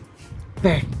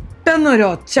 പെട്ടെന്നൊരു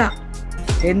ഒച്ച.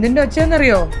 എന്തിന്റെ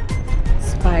ഒച്ചയെന്നറിയോ?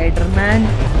 സ്പൈഡർമാൻ.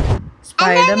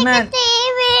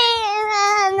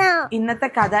 ഇന്നത്തെ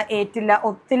കഥ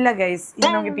ഒത്തില്ല ഗൈസ്.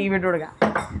 ഇന്ന് നമുക്ക് ടി വി ഇട്ട് കൊടുക്കാം.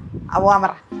 അവ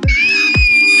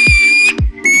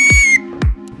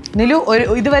നിലു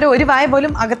ഇതുവരെ ഒരു വായ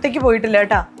പോലും അകത്തേക്ക് പോയിട്ടില്ല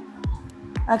കേട്ടാ.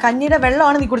 കഞ്ഞിയുടെ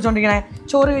വെള്ളമാണ് നീ കുടിച്ചോണ്ടിരിക്കണേ.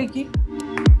 ചോറ് കഴിക്ക്.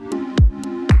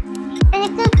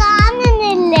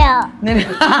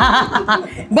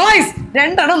 ബോയ്സ്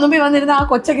രണ്ടെണ്ണം മുമ്പിൽ വന്നിരുന്ന ആ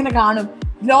കൊച്ചക്കിനെ കാണും.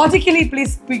 Logically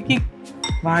please speaking.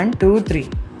 1 2 3.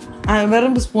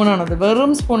 വെറും സ്പൂണാണത്,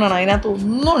 വെറും സ്പൂണാണ്. അതിനകത്ത്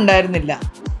ഒന്നും ഉണ്ടായിരുന്നില്ല,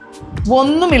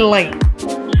 ഒന്നുമില്ല.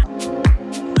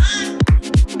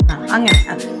 അങ്ങനെ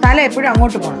തല എപ്പോഴും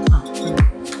അങ്ങോട്ട് പോകണം.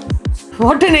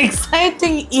 What an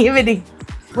exciting evening.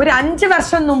 ഒരു 5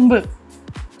 വർഷം മുമ്പ്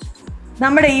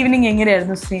നമ്മുടെ ഈവനിങ്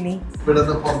എങ്ങനെയായിരുന്നു ശ്രീനി?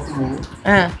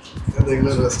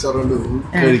 റെസ്റ്റോറന്റ് പോകും,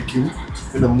 കഴിക്കും,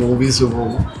 പിന്നെ മൂവീസ്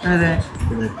പോകും,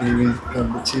 പിന്നെ ടിവി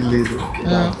കണ്ട് ചില്ല് ചെയ്ത്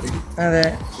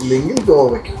ഇല്ലെങ്കിൽ ഗോവ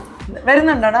വയ്ക്കും.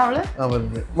 വരുന്നുണ്ടോടാ അവള്?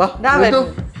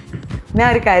 ഞാൻ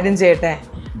ഒരു കാര്യം ചെയ്യട്ടെ,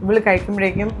 ഇവള്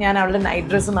കഴിക്കുമ്പോഴേക്കും ഞാൻ അവളുടെ നൈറ്റ്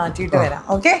ഡ്രസ്സ് മാറ്റിയിട്ട് വരാം.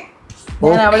 ഓക്കെ,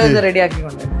 ഞാൻ അവളെ ഒന്ന് റെഡി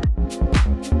ആക്കിക്കൊണ്ട്.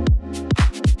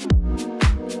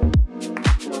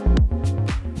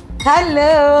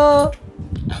 ഹലോ,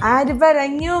 ആര്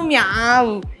പറഞ്ഞു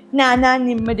മ്യാവു? ഞാനാ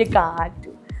നിമ്മടെ കാറ്റു.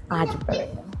 ആര്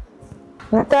പറഞ്ഞു?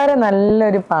 നിത്താര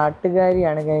നല്ലൊരു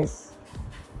പാട്ടുകാരിയാണ് ഗൈസ്.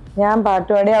 ഞാൻ പാട്ട്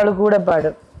പാടി അവള് കൂടെ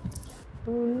പാടും.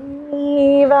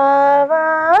 ഉണ്ണീവാവോ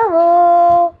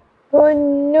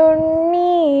പൊന്നുണ്ണീവാവോ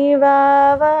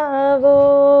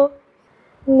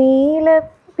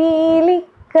നീലപ്പീലി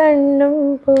കണ്ണും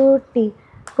പൂട്ടി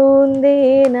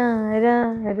പൂന്തേനാരോ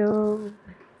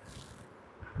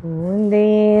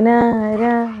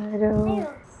പൂന്തേനാരോ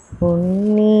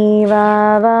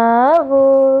ഉണ്ണീവാവോ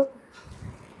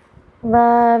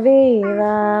വാവേ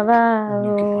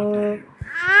വാവോ.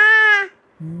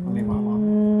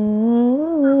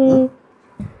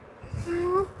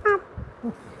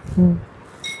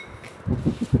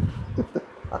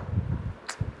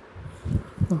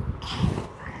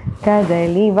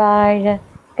 കദളി വാഴ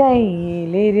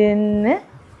കയ്യിലിരുന്ന്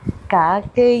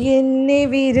കാക്കയെന്നെ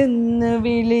വിരുന്ന്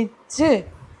വിളിച്ച്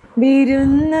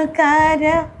വിരുന്നുകാര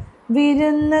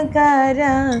വിരുന്നുകാര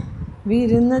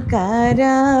വിരുന്നുകാര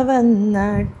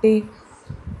വന്നാട്ടെ.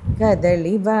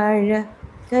 കദളി വാഴ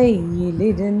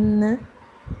കയ്യിലിരുന്ന്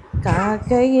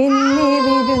കാക്കയെന്നെ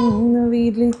വിരുന്ന്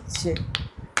വിളിച്ച്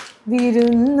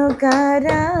വിരുന്നുകാര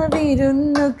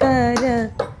വിരുന്നുകാര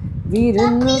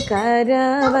വിരുന്നുകാര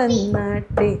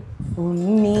വന്നാട്ടെ.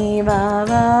 ഉണ്ണി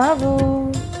വാവാവോ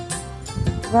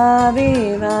വാവേ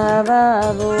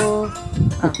വാവാവോ.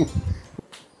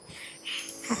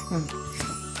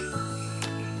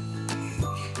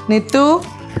 നിത്തു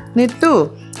നിത്തു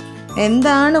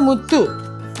എന്താണ് മുത്തു?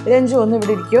 രഞ്ജു ഒന്ന്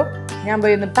ഇവിടെ ഇരിക്കോ, ഞാൻ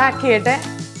പോയി ഒന്ന് പാക്ക് ചെയ്യട്ടെ.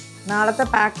 നാളത്തെ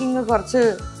പാക്കിങ് കുറച്ച്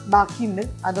ബാക്കിയുണ്ട്,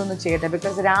 അതൊന്ന് ചെയ്യട്ടെ.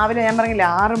 ബിക്കോസ് രാവിലെ ഞാൻ പറഞ്ഞില്ല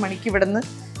 6 മണിക്ക് ഇവിടുന്ന്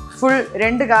ഫുൾ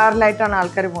 2 കാറിലായിട്ടാണ്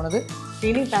ആൾക്കാർ പോണത്.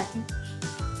 ഇനി പാക്കിങ്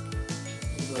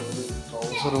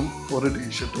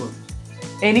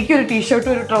എനിക്കൊരു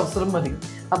ടീഷർട്ടും ഒരു ട്രൗസറും മതി,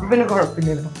 അപ്പൊ പിന്നെ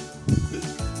കുഴപ്പമില്ലല്ലോ.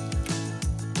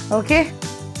 ഓക്കെ,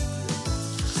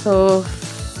 സോ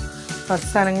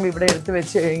ഫസ്റ്റ് സാധനങ്ങൾ ഇവിടെ എടുത്ത്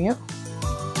വെച്ച് കഴിഞ്ഞു.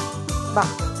 വാ,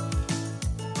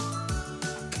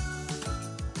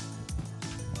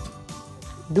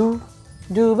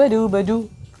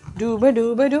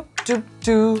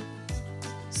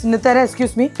 Nitara,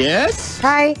 excuse me. Yes.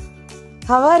 Hi.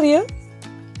 How are you?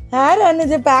 ആരാണ്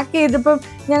ഇത് പാക്ക് ചെയ്തപ്പം?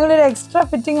 ഞങ്ങളൊരു എക്സ്ട്രാ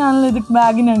ഫിറ്റിംഗ് ആണല്ലോ ഇത്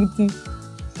ബാഗിനകത്ത്.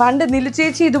 പണ്ട് നിലു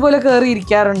ചേച്ചി ഇതുപോലെ കയറി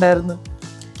ഇരിക്കാറുണ്ടായിരുന്നു.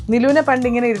 നിലുവിനെ പണ്ട്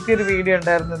ഇങ്ങനെ ഇരുത്തിയൊരു വീഡിയോ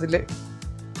ഉണ്ടായിരുന്നു. ഇതിൽ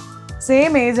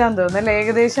സെയിം ഏജാന്ന് തോന്നുന്നു അല്ലേ?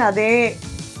 ഏകദേശം അതേ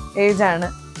ഏജാണ്.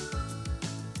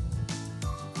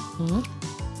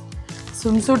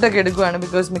 സ്വിംസൂട്ടൊക്കെ എടുക്കുവാണ്.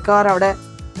 ബിക്കോസ് മിക്കവാറും അവിടെ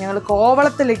ഞങ്ങൾ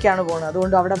കോവളത്തിലേക്കാണ് പോകുന്നത്.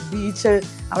 അതുകൊണ്ട് അവിടെ ബീച്ച്,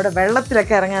 അവിടെ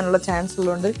വെള്ളത്തിലൊക്കെ ഇറങ്ങാനുള്ള ചാൻസ്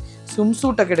ഉള്ളതുകൊണ്ട്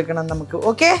സ്വിംസൂട്ടൊക്കെ എടുക്കണം നമുക്ക്.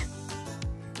 Okay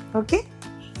okay.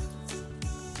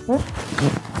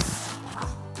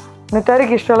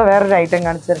 നിത്താരയ്ക്ക് ഇഷ്ടമുള്ള വേറൊരു ഐറ്റം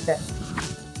കാണിച്ചിട്ട്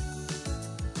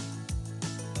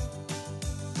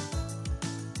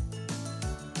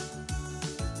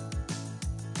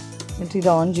എന്നിട്ട്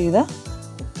ഇത് ഓൺ ചെയ്ത്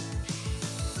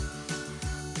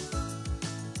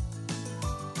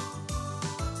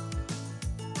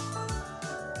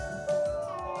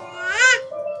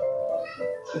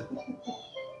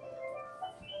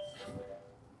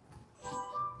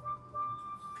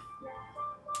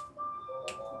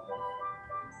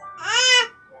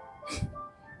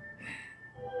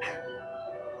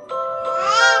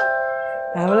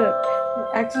അവള്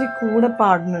ആക്ച്വലി കൂടെ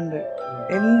പാടുന്നുണ്ട്.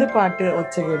 എന്ത് പാട്ട്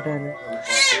ഒച്ച കേട്ടാലും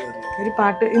ഒരു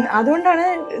പാട്ട്. അതുകൊണ്ടാണ്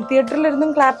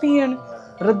തിയേറ്ററിലിരുന്നും ക്ലാപ്പ് ചെയ്യാണ്,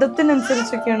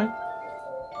 ഋതത്തിനനുസരിച്ചൊക്കെയാണ്.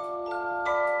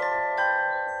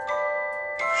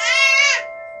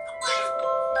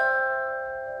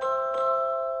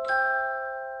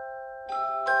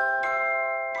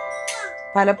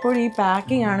 പലപ്പോഴും ഈ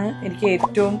പാക്കിംഗ് ആണ് എനിക്ക്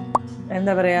ഏറ്റവും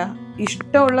എന്താ പറയുക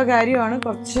ഇഷ്ടമുള്ള കാര്യമാണ്.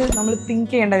 കുറച്ച് നമ്മൾ തിങ്ക്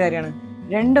ചെയ്യേണ്ട കാര്യമാണ്.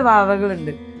 2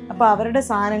 വാവകളുണ്ട്, അപ്പോൾ അവരുടെ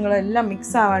സാധനങ്ങളെല്ലാം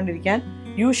mix ആവാണ്ടിരിക്കാൻ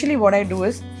usually what I do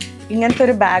is ഇങ്ങനത്തെ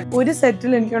ഒരു ബാഗ്. ഒരു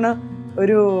സെറ്റിൽ എനിക്കാണ്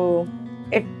ഒരു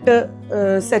 8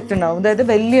 സെറ്റ് ഉണ്ടാവും. അതായത്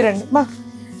വലിയ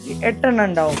 8 എണ്ണം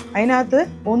ഉണ്ടാവും. അതിനകത്ത്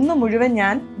ഒന്ന് മുഴുവൻ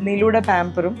ഞാൻ നിലൂടെ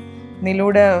പാമ്പറും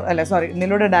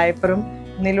നിലൂടെ ഡയപ്പറും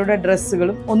നിലൂടെ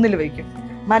ഡ്രസ്സുകളും ഒന്നിൽ വയ്ക്കും.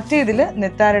 മറ്റേതിൽ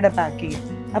നിത്താരയുടെ പാക്ക് ചെയ്യും.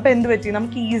 അപ്പോൾ എന്ത് പറ്റി,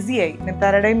 നമുക്ക് ഈസിയായി.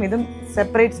 നിത്താരയുടെയും ഇതും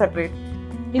സെപ്പറേറ്റ്.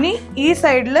 ഇനി ഈ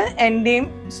സൈഡിൽ എൻ്റെയും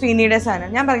ശ്രീനിയുടെ സാധനം.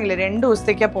 ഞാൻ പറഞ്ഞില്ലേ 2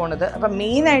 ദിവസത്തേക്കാണ് പോണത്. അപ്പം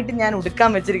മെയിനായിട്ട് ഞാൻ ഉടുക്കാൻ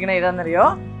വെച്ചിരിക്കണത് ഏതാണെന്നറിയോ?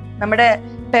 നമ്മുടെ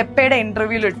പെപ്പയുടെ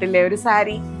ഇൻ്റർവ്യൂവിൽ ഇട്ടില്ലേ ഒരു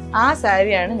സാരി, ആ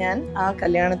സാരിയാണ് ഞാൻ ആ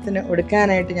കല്യാണത്തിന്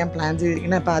ഉടുക്കാനായിട്ട് ഞാൻ പ്ലാൻ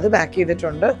ചെയ്തിരിക്കുന്നത്. അപ്പം അത് പാക്ക്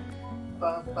ചെയ്തിട്ടുണ്ട്.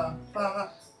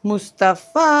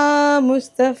 മുസ്തഫ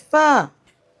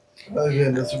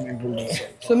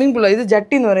സ്വിമ്മിംഗ് പൂളോ? ഇത്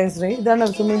ജട്ടി എന്ന് പറയും ശ്രീ. ഇതാണ്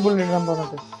സ്വിമ്മിംഗ് പൂളിൽ ഇടാൻ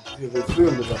പോകുന്നത്.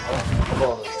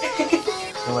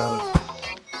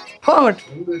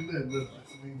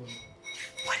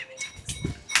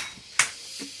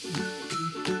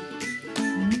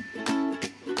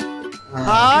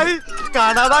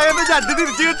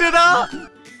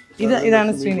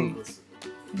 ഇതാണ് ശ്രീനി.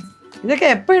 ഇതൊക്കെ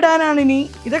എപ്പോ ഇടാനാണ് ഇനി?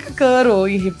 ഇതൊക്കെ കേറോ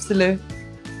ഈ ഹിപ്സില്?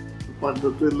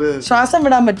 ശ്വാസം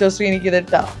വിടാൻ പറ്റുമോ ശ്രീനിക്ക്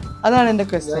ഇതിട്ടാ? അതാണ് എന്റെ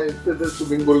ക്വസ്റ്റ്യൻ.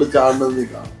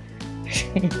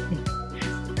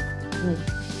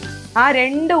 ആ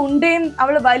 2 ഉണ്ടയും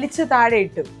അവള് വലിച്ച് താഴെ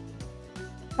ഇട്ടു,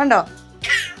 കണ്ടോ?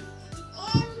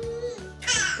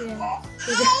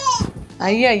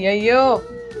 അയ്യോ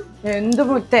എന്ത്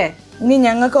മുത്തേ. ഇനി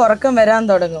ഞങ്ങൾക്ക് ഉറക്കം വരാൻ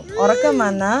തുടങ്ങും. ഉറക്കം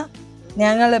വന്നാ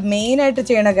ഞങ്ങൾ മെയിനായിട്ട്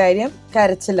ചെയ്യണ കാര്യം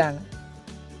കരച്ചിലാണ്.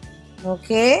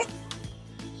 ഓക്കെ,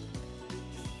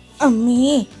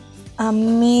 അമ്മേ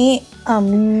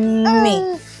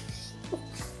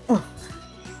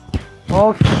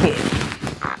ഓക്കെ.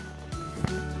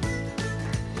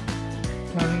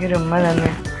 ഒരു ഉമ്മ തന്നെ,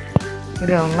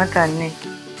 ഒരു ഉമ്മ തന്നെ.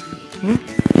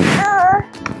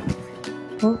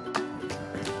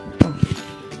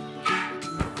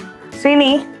 ശ്രീനി,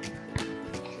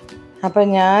 അപ്പൊ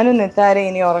ഞാനും നിത്താര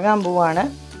ഇനി ഉറങ്ങാൻ പോവാണ്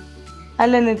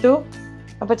അല്ലേ നിത്തു?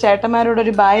 അപ്പൊ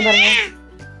ചേട്ടന്മാരോടൊരു ബായ് പറഞ്ഞു.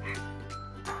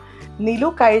 നിലു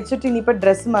കഴിച്ചിട്ട് ഇനിയിപ്പോൾ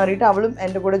ഡ്രസ്സ് മാറിയിട്ട് അവളും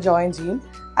എൻ്റെ കൂടെ ജോയിൻ ചെയ്യും.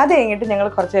 അത് കഴിഞ്ഞിട്ട് ഞങ്ങൾ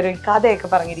കുറച്ച് നേരം കഥയൊക്കെ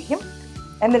പറഞ്ഞിരിക്കും.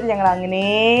 എന്നിട്ട് ഞങ്ങൾ അങ്ങനെ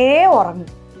ഉറങ്ങും.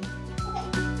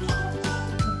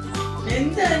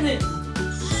 എന്താണ്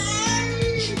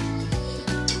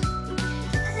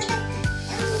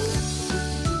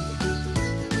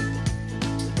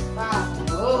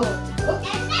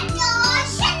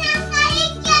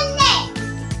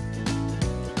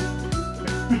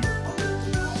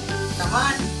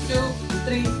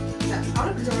 3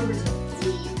 അവിടെ പിടിച്ചോ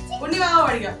ഉണ്ണി വാ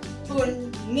പഠിക്കാം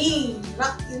ഉണ്ണീറ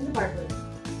എന്ന് പാട്ട്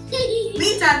നീ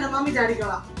ചാടണം മമ്മി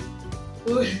ചാടിക്കോളാം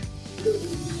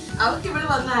അവർക്ക് ഇവിടെ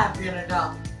വന്ന ഹാപ്പിയാണ് കേട്ടോ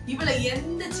ഇവിടെ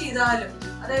എന്ത് ചെയ്താലും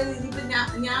അതായത് ഇനിയിപ്പോ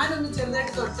ഞാനൊന്ന്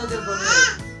ചെറുതായിട്ട് തൊട്ടാൽ ചിലപ്പോ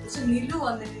പക്ഷെ നിലു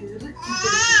വന്നിട്ട്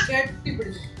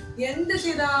കെട്ടിപ്പിടിച്ചു എന്ത്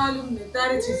ചെയ്താലും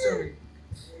നിത്താരെ ചിരിച്ചോളൂ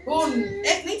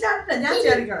നീ ചാടണ്ട ഞാൻ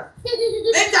ചാടിക്കോളാം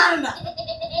ചാടണ്ട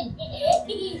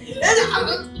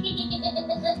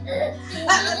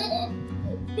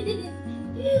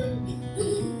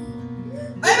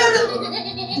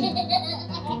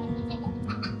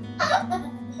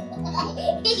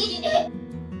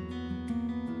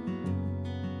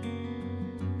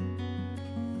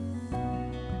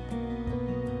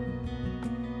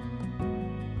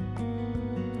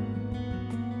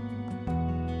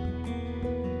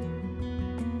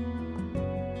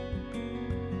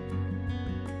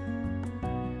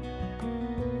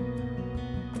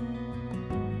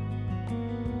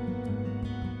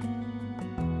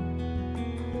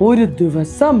ഒരു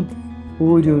ദിവസം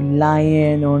ഒരു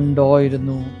ലയൺ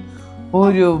ഉണ്ടായിരുന്നു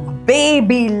ഒരു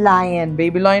ബേബി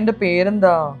ലയന്റെ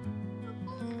പേരെന്താ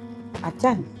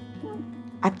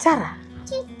അച്ചാറാ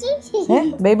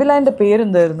ബേബി ലയന്റെ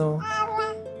പേരെന്തായിരുന്നു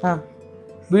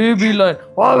ബേബി ലയൺ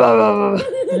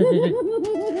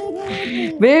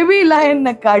ബേബി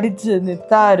ലയനെ കടിച്ച്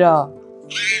നിത്താര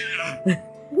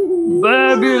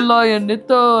ബേബി ലയൻ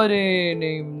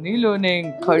നിത്താരേനെയും നിലുനെയും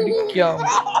കടിക്കാം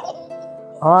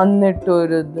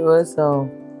എന്നിട്ടൊരു ദിവസം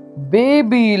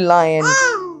baby lion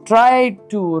try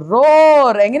to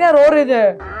roar എങ്ങനെയാ റോർ ചെയ്ത്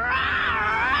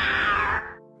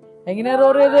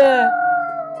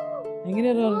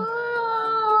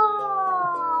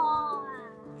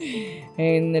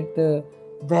എന്നിട്ട്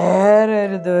വേറെ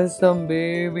ഒരു ദിവസം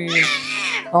ബേബി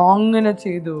അങ്ങനെ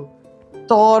ചെയ്തു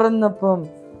തുറന്നപ്പം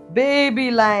baby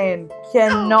lion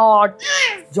cannot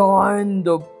join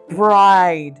the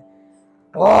pride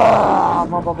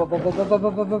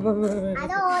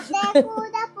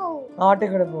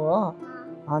ആട്ടിക്കൂടെ പോവാ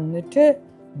എന്നിട്ട്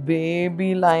ബേബി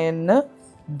ലയന്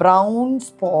ബ്രൗൺ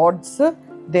സ്പോട്ട്സ്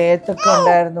ദേഹത്തൊക്കെ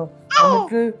ഉണ്ടായിരുന്നു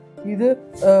എന്നിട്ട് ഇത്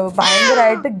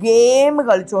ഭയങ്കരമായിട്ട് ഗെയിം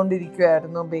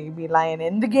കളിച്ചോണ്ടിരിക്കുവായിരുന്നു ബേബി ലയൻ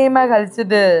എന്ത് ഗെയിമാ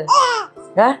കളിച്ചത്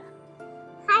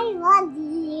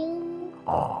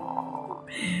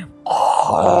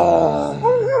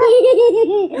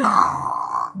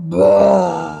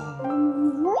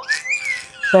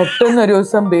പെട്ടെന്നൊരു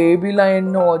ദിവസം ബേബി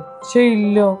ലയന്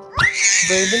ഒച്ചയില്ല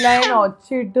ബേബി ലയൻ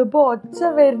ഒച്ചയിട്ടപ്പോ ഒച്ച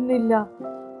വരുന്നില്ല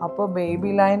അപ്പൊ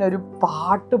ബേബി ലയൻ ഒരു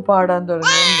പാട്ട് പാടാൻ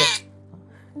തുടങ്ങിയിട്ടുണ്ട്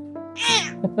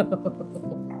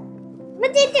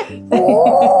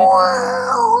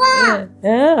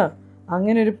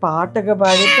അങ്ങനെ ഒരു പാട്ടൊക്കെ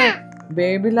പാടിയിട്ട്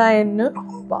ബേബി ലയന്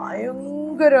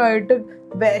ഭയങ്കരമായിട്ട്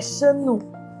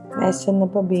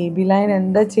വിശന്നപ്പോ ബേബി ലയൻ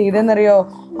എന്താ ചെയ്തെന്നറിയോ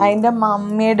അതിന്റെ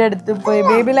മമ്മിയുടെ അടുത്ത് പോയി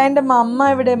ബേബി ലയന്റെ മമ്മ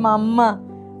എവിടെ മമ്മ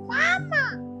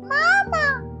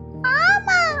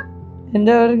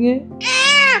എന്താ പറഞ്ഞു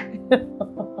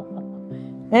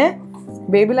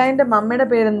ബേബി ലയന്റെ മമ്മയുടെ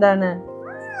പേരെന്താണ്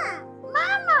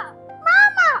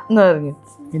എന്ന് പറഞ്ഞു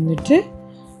എന്നിട്ട്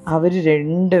അവര്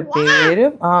 2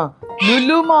 പേരും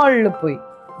ലുലു മാളിൽ പോയി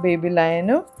ബേബി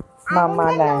ലയനും മമ്മ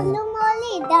ലയനും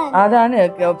അതാണ്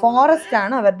ഫോറസ്റ്റ്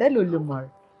ആണ് അവരുടെ ലുലു മാൾ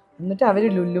എന്നിട്ട് അവര്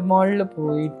ലുലു മാളിൽ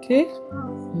പോയിട്ട്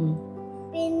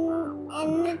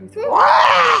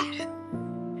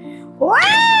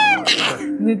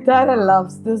Nitara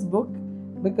loves this book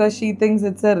because she thinks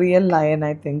it's a real lion,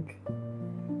 I think.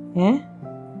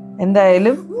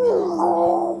 എന്തായാലും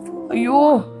അയ്യോ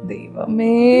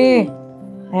ദൈവമേ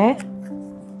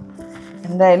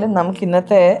എന്തായാലും നമുക്ക്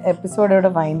ഇന്നത്തെ എപ്പിസോഡ്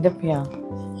ഇവിടെ വൈൻഡപ്പ് ചെയ്യാം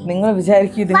നിങ്ങൾ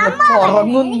വിചാരിക്കും ഇതിങ്ങനെ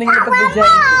ഉറങ്ങും നിങ്ങളിപ്പോ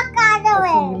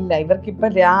വിചാരിക്കും ഇല്ല ഇവർക്കിപ്പൊ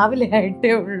രാവിലെ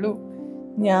ആയിട്ടേ ഉള്ളൂ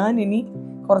ഞാൻ ഇനി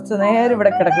കുറച്ചു നേരം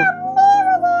ഇവിടെ കിടക്കും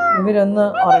ഇവരൊന്ന്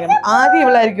ഉറങ്ങണം ആദ്യം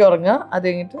ഇവളായിരിക്കും ഉറങ്ങുക അത്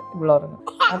കഴിഞ്ഞിട്ട് ഇവളുറങ്ങും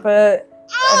അപ്പൊ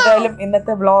എന്തായാലും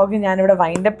ഇന്നത്തെ വ്ളോഗ് ഞാനിവിടെ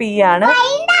വൈൻഡപ്പ് ചെയ്യാണ്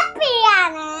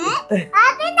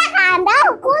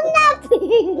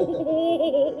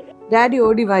ഡാഡി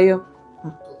ഓടി വായോ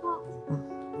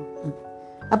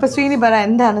അപ്പൊ ശ്രീനി പറ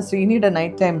എന്താണ് ശ്രീനിയുടെ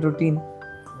നൈറ്റ് ടൈം റുട്ടീൻ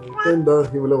എന്താ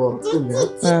ഇവളെ ഉറക്കില്ല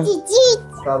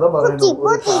കഥ പറയണം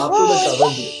ഒരു കാർട്ടൂണിലെ കഥ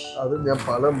ഉണ്ട് അത് ഞാൻ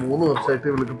പല 3 വർഷമായിട്ട്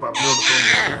ഇവൾക്ക് പറഞ്ഞു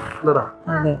കൊടുത്തോണ്ടടാ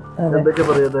എന്തൊക്കെ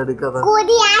പറയാ ഡാഡി കഥ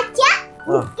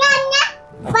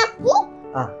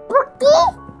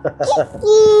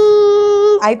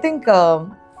I think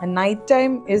night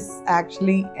time is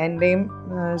actually എന്റെയും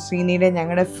ശ്രീനിയുടെ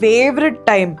ഞങ്ങളുടെ favourite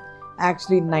time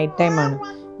actually night time ആണ്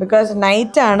ബിക്കോസ്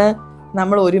നൈറ്റ് ആണ്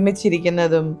നമ്മൾ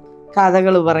ഒരുമിച്ചിരിക്കുന്നതും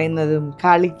കഥകൾ പറയുന്നതും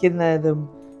കളിക്കുന്നതും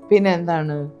പിന്നെ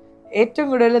എന്താണ് ഏറ്റവും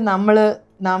കൂടുതൽ നമ്മൾ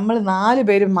 4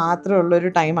 പേര് മാത്രമേ ഉള്ളൊരു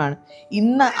ടൈമാണ്.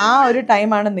 ഇന്ന് ആ ഒരു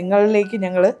ടൈമാണ് നിങ്ങളിലേക്ക്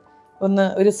ഞങ്ങൾ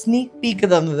ഒരു സ്നീക്ക് പീക്ക്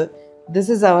തന്നത്.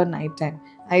 This is our night time.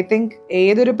 I think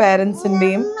ഏതൊരു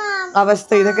പാരൻസിൻ്റെയും അവസ്ഥ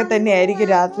ഇതൊക്കെ തന്നെയായിരിക്കും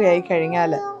രാത്രി ആയി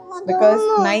കഴിഞ്ഞാൽ. ബിക്കോസ്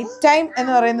നൈറ്റ് ടൈം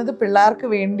എന്ന് പറയുന്നത് പിള്ളേർക്ക്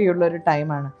വേണ്ടിയുള്ളൊരു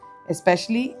ടൈമാണ്,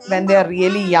 especially when they are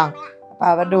really young. അപ്പോൾ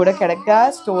അവരുടെ കൂടെ കിടക്കുക,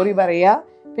 സ്റ്റോറി പറയുക.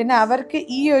 പിന്നെ അവർക്ക്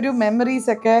ഈ ഒരു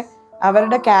മെമ്മറീസൊക്കെ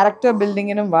അവരുടെ ക്യാരക്ടർ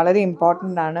ബിൽഡിങ്ങിനും വളരെ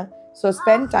ഇമ്പോർട്ടൻ്റ് ആണ്. So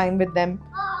spend time with them,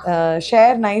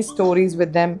 share nice stories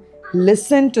with them,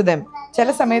 listen to them. ചില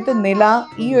സമയത്ത് നില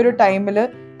ഈ ഒരു ടൈമിൽ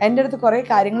എൻ്റെ അടുത്ത് കുറേ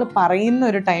കാര്യങ്ങൾ പറയുന്ന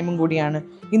ഒരു ടൈമും കൂടിയാണ്.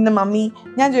 ഇന്ന് മമ്മി,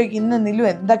 ഞാൻ ചോദിക്കും ഇന്ന് നിലു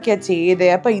എന്തൊക്കെയാണ് ചെയ്തേ,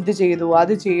 അപ്പം ഇത് ചെയ്തു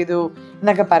അത് ചെയ്തു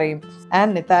എന്നൊക്കെ പറയും.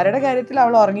 ആൻഡ് നിത്താരയുടെ കാര്യത്തിൽ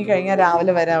അവൾ ഉറങ്ങിക്കഴിഞ്ഞാൽ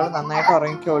രാവിലെ വരെ അവൾ നന്നായിട്ട്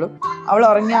ഉറങ്ങിക്കോളും. അവൾ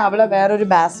ഉറങ്ങിയാൽ അവളെ വേറൊരു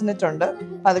ബാസിനെറ്റ് ഉണ്ട്,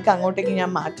 അപ്പം അതൊക്കെ അങ്ങോട്ടേക്ക്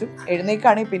ഞാൻ മാറ്റും.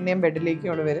 എഴുന്നേക്കാണെങ്കിൽ പിന്നെയും ബെഡിലേക്ക്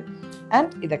അവൾ വരും.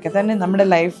 ആൻഡ് ഇതൊക്കെ തന്നെ നമ്മുടെ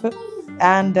life.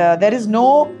 And there is no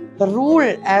rule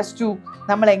as to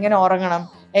നമ്മൾ എങ്ങനെ ഉറങ്ങണം,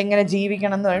 എങ്ങനെ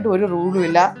ജീവിക്കണം എന്ന് പറഞ്ഞിട്ട് ഒരു റൂളും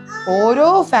ഇല്ല. ഓരോ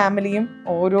ഫാമിലിയും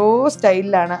ഓരോ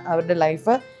സ്റ്റൈലിലാണ് അവരുടെ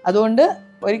ലൈഫ്. അതുകൊണ്ട്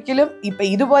ഒരിക്കലും ഇപ്പം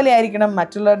ഇതുപോലെ ആയിരിക്കണം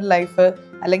മറ്റുള്ളവരുടെ ലൈഫ്,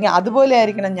 അല്ലെങ്കിൽ അതുപോലെ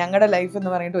ആയിരിക്കണം ഞങ്ങളുടെ ലൈഫ് എന്ന്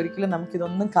പറഞ്ഞിട്ട് ഒരിക്കലും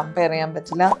നമുക്കിതൊന്നും കമ്പയർ ചെയ്യാൻ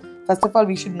പറ്റില്ല. First of all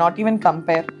we should not even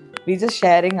compare. We just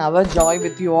sharing our Joy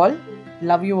with you all.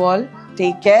 Love you all.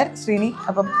 Take care. Sreeni,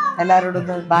 അപ്പം എല്ലാവരോടും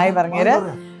ഒന്ന് by പറഞ്ഞേര്.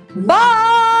 By.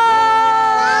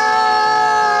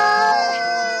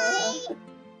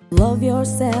 Love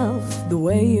yourself the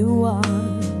way you are.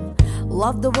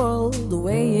 Love the world the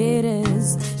way it is.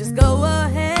 Just go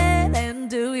ahead and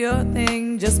do your thing.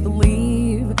 Just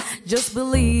believe, just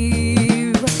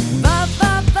believe. Ba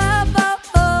ba ba ba,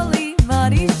 Pearle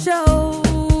Maaney show.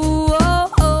 Oh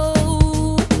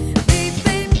oh,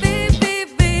 believe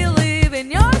in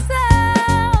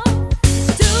yourself.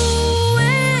 Do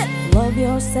it. Love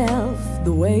yourself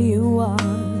the way you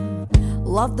are.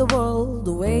 Love the world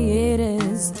the way it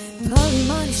is. Pearle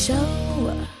Maaney show.